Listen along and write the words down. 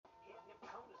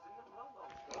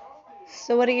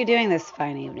So what are you doing this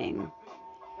fine evening?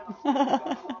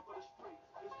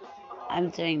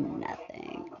 I'm doing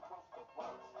nothing.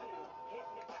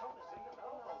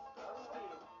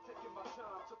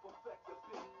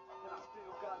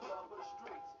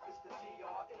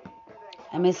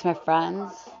 I miss my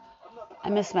friends. I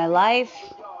miss my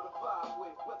life.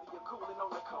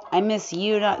 I miss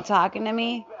you not talking to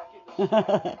me.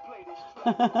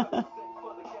 I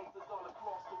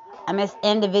miss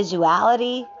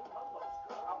individuality.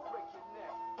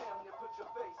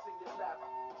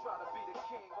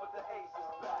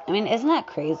 I mean, isn't that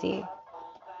crazy?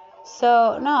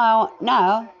 So, no,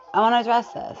 I want to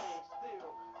address this.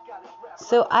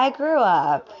 So, I grew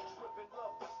up,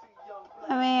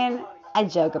 I mean, I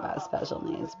joke about special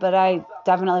needs, but I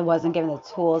definitely wasn't given the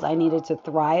tools I needed to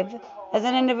thrive as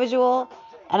an individual,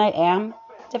 and I am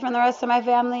different than the rest of my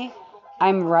family.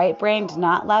 I'm right-brained,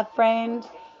 not left-brained.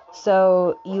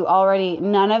 So,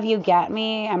 none of you get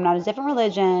me. I'm not a different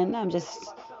religion. I'm just,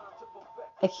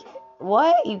 like,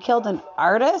 what? You killed an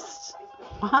artist?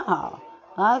 Wow.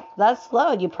 That's slow.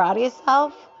 Are you proud of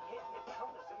yourself?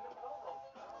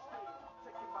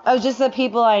 Oh, just the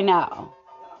people I know.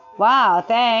 Wow,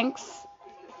 thanks.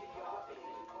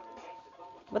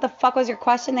 What the fuck was your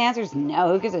question? The answer is no.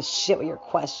 Who gives a shit what your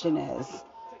question is?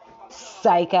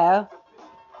 Psycho.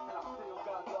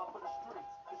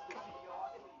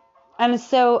 And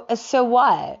so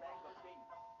what?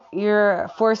 You're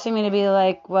forcing me to be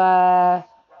like,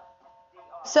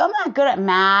 so I'm not good at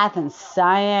math and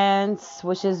science,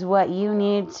 which is what you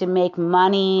need to make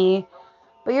money.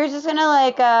 But you're just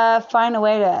gonna find a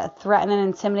way to threaten and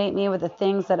intimidate me with the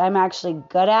things that I'm actually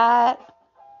good at?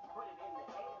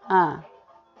 Huh.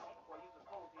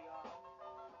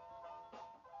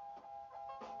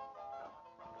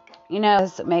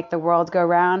 Make the world go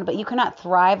round, but you cannot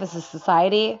thrive as a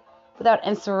society without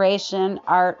inspiration,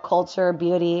 art, culture,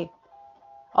 beauty,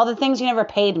 all the things you never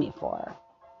paid me for.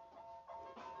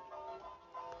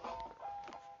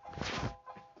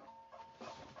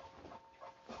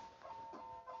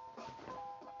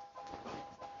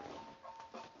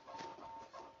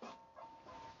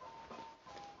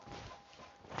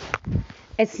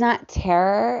 It's not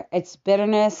terror, it's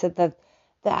bitterness at the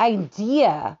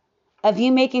idea of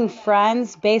you making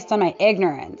friends based on my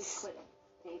ignorance.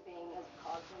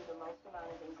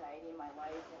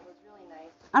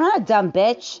 I'm not a dumb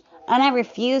bitch, and I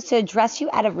refuse to address you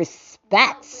out of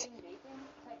respect.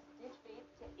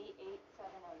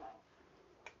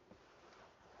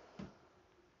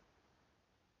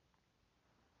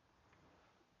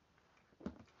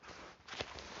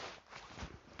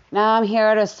 Now I'm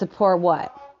here to support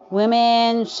what?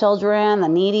 Women, children, the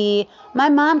needy. My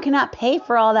mom cannot pay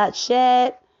for all that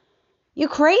shit. You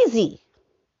crazy.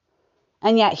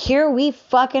 And yet here we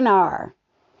fucking are.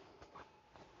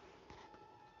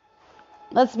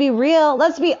 Let's be real.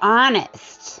 Let's be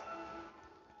honest.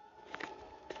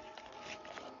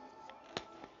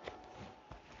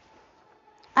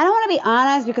 I don't want to be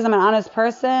honest because I'm an honest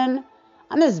person.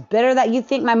 I'm just bitter that you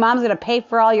think my mom's going to pay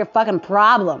for all your fucking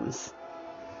problems.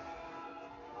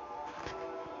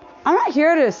 I'm not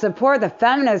here to support the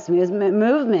feminist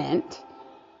movement.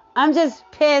 I'm just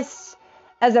pissed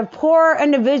as a poor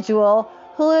individual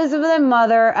who lives with a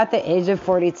mother at the age of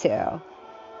 42,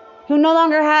 who no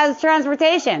longer has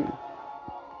transportation,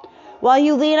 while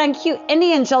you lean on cute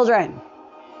Indian children.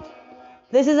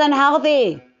 This is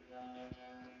unhealthy.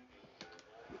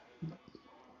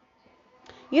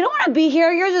 You don't want to be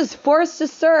here. You're just forced to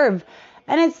serve.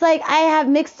 And it's like I have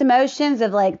mixed emotions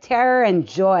of like terror and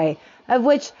joy, of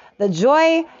which the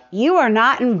joy you are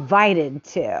not invited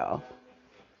to.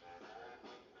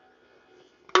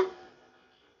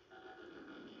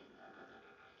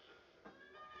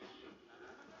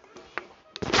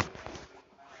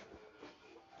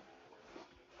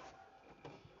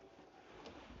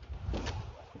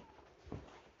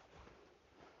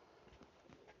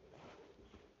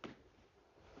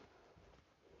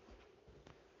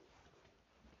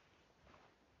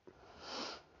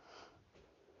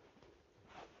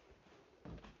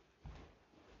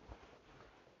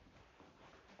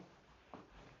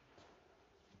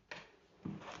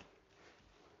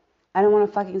 I don't want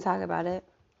to fucking talk about it.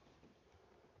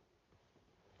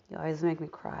 You always make me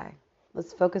cry.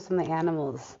 Let's focus on the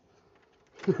animals.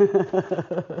 We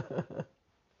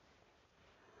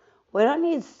don't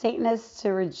need Satanists to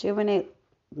rejuvenate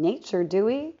nature, do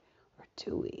we? Or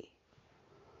do we?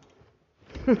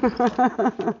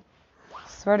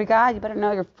 Swear to God, you better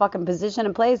know your fucking position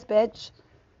and place, bitch.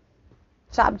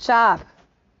 Chop, chop.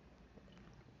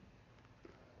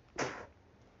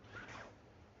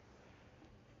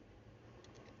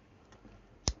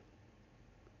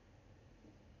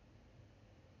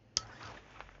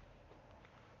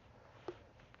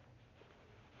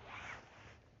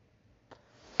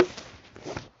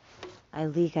 I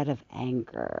leak out of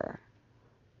anger.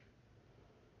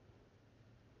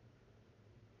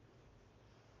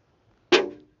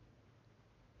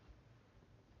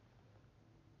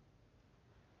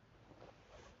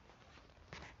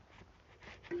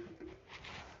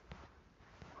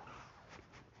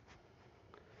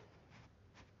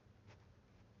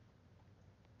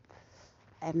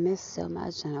 I miss so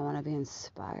much and I want to be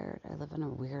inspired. I live in a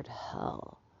weird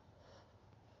hell.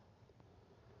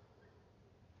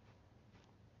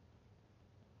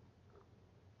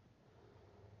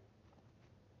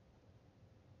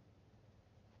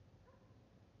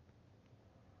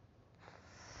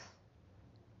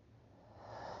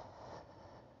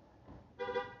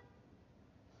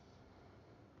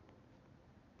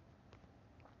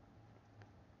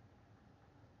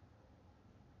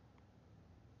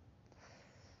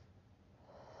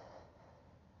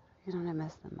 You know what I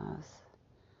miss the most?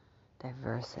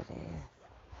 Diversity.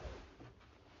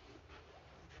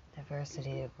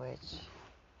 Diversity of which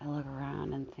I look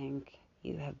around and think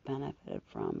you have benefited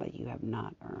from, but you have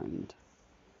not earned.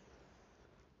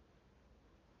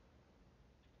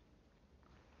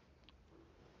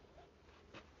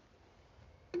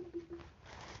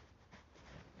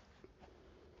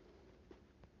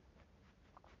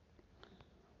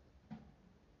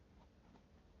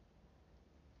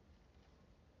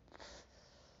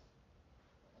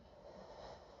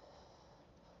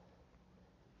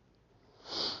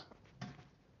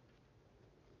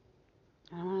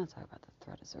 I don't want to talk about the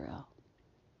threat is real.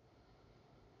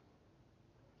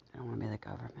 I don't want to be the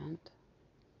government.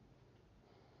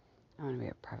 I want to be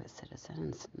a private citizen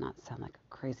and not sound like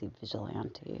a crazy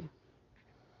vigilante.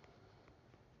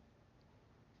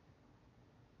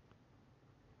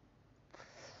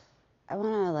 I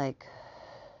want to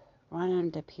run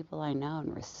into people I know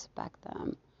and respect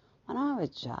them. I don't have a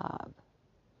job.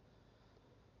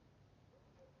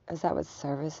 Is that what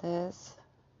service is?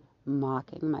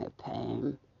 Mocking my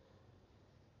pain.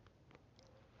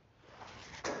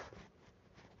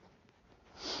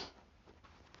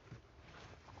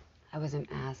 I wasn't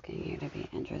asking you to be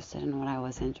interested in what I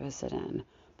was interested in,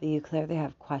 but you clearly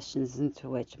have questions into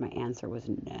which my answer was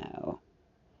no.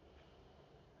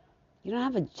 You don't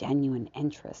have a genuine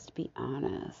interest, be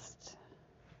honest.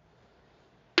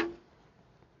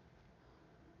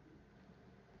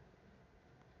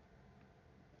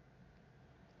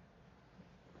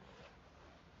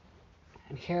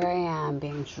 And here I am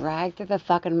being dragged through the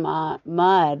fucking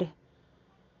mud,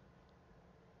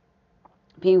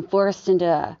 being forced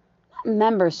into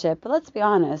membership, but let's be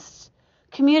honest,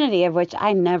 community of which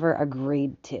I never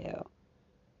agreed to.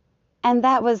 And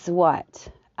that was what?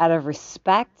 Out of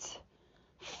respect?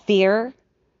 Fear?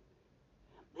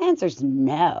 My answer's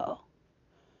no.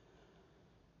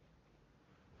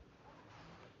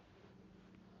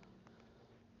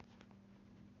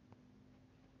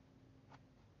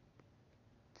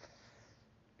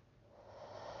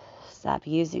 Stop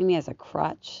using me as a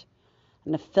crutch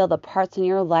and to fill the parts in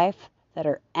your life that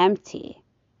are empty.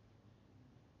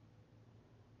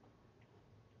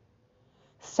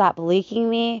 Stop leaking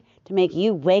me to make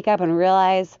you wake up and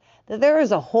realize that there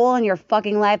is a hole in your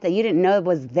fucking life that you didn't know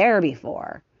was there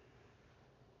before.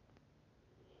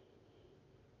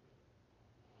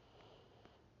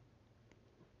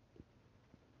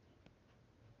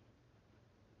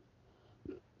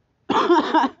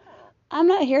 I'm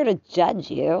not here to judge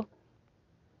you.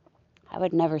 I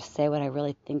would never say what I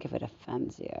really think if it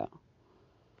offends you.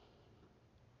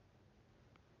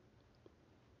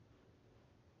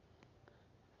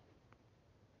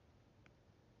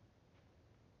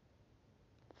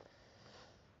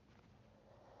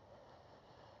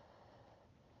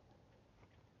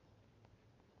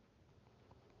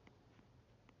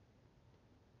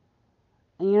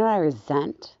 And you know what I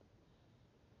resent?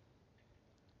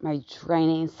 My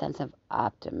draining sense of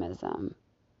optimism.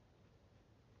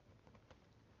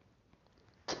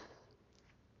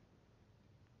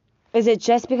 Is it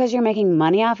just because you're making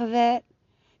money off of it?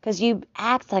 Because you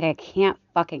act like I can't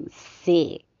fucking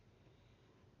see.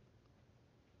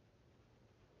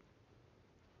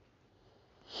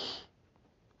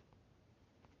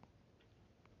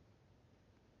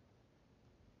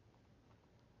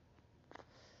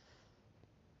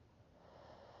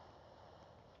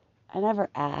 I never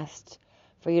asked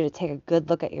for you to take a good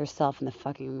look at yourself in the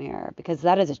fucking mirror because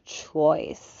that is a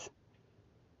choice.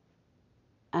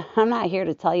 I'm not here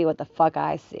to tell you what the fuck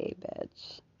I see,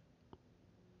 bitch.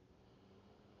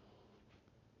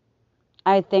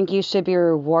 I think you should be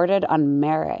rewarded on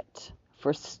merit.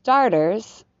 For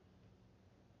starters,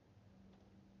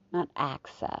 not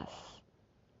access.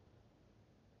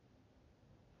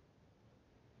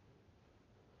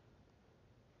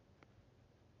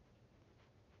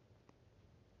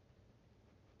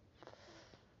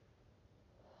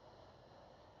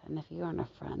 And if you aren't a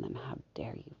friend, then how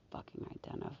dare you fucking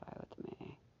identify with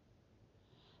me?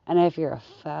 And if you're a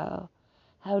foe,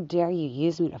 how dare you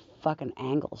use me to fucking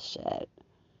angle shit?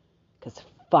 'Cause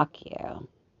fuck you.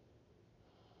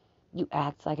 You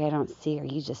act like I don't see, or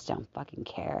you just don't fucking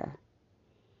care.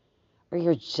 Or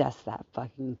you're just that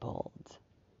fucking bold.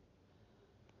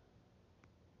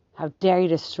 How dare you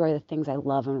destroy the things I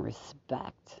love and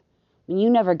respect when you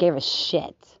never gave a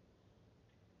shit?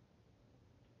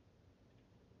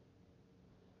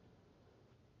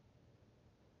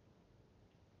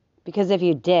 Because if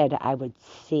you did, I would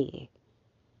see.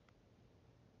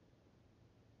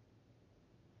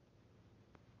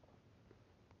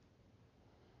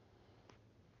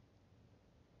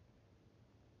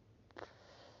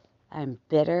 I'm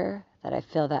bitter that I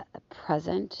feel that the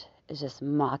present is just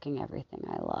mocking everything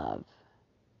I love.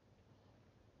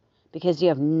 Because you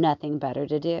have nothing better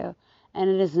to do, and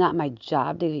it is not my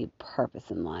job to give you purpose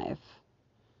in life.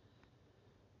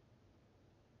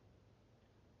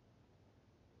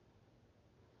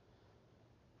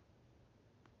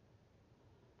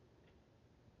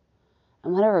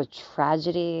 And whatever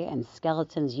tragedy and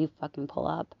skeletons you fucking pull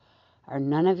up are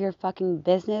none of your fucking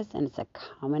business, and it's a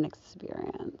common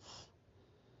experience.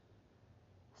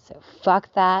 So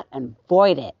fuck that and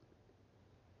void it.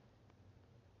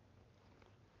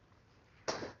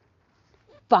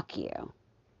 Fuck you.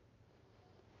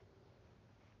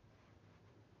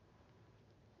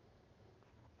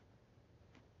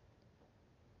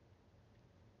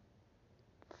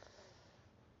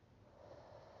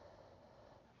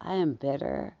 I am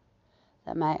bitter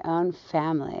that my own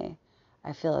family,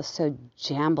 I feel, is so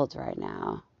jumbled right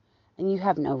now, and you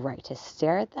have no right to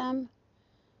stare at them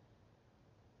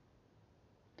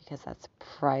because that's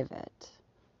private.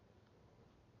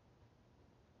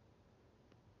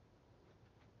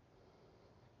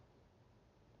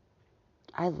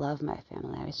 I love my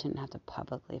family. I shouldn't have to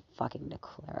publicly fucking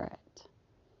declare it.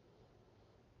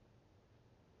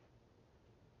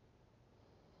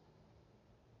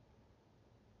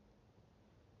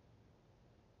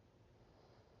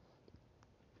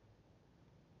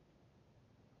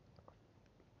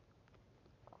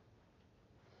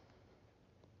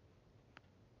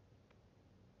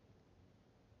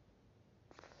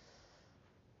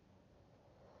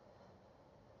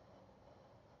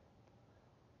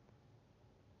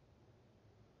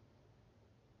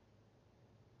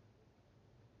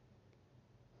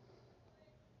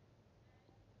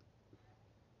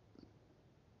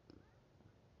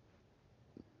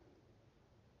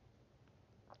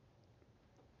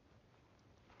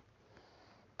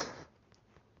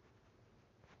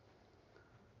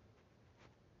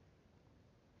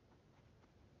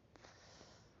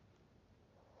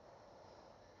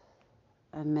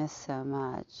 I miss so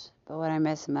much, but what I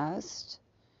miss most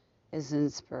is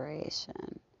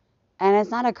inspiration. And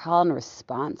it's not a call and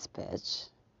response, bitch.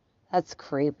 That's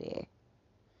creepy.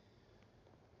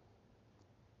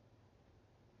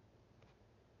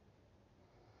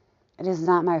 It is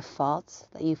not my fault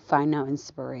that you find no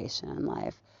inspiration in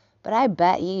life, but I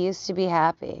bet you used to be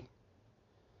happy.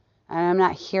 And I'm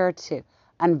not here to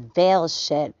unveil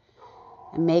shit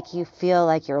and make you feel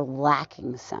like you're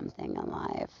lacking something in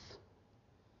life.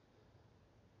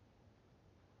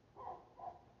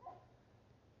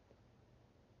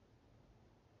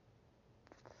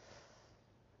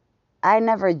 I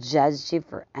never judged you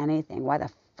for anything. Why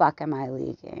the fuck am I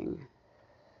leaking?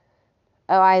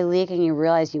 Oh, I leak and you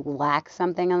realize you lack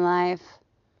something in life?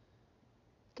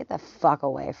 Get the fuck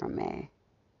away from me.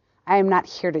 I am not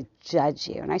here to judge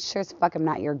you, and I sure as fuck am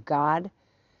not your God.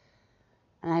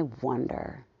 And I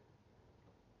wonder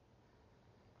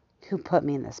who put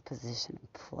me in this position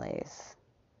and place.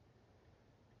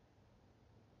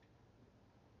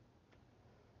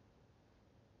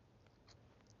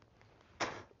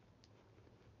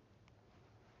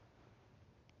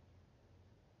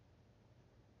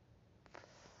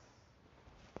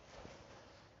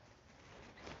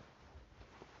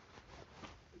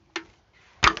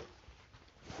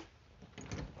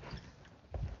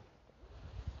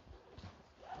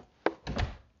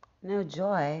 No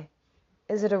joy.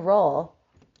 Is it a role?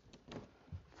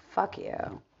 Fuck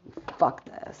you. Fuck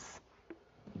this.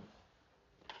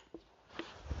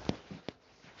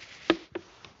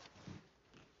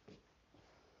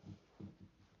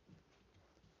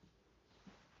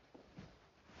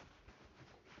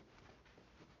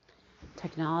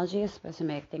 Technology is supposed to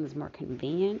make things more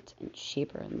convenient and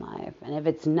cheaper in life. And if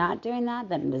it's not doing that,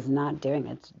 then it is not doing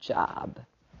its job.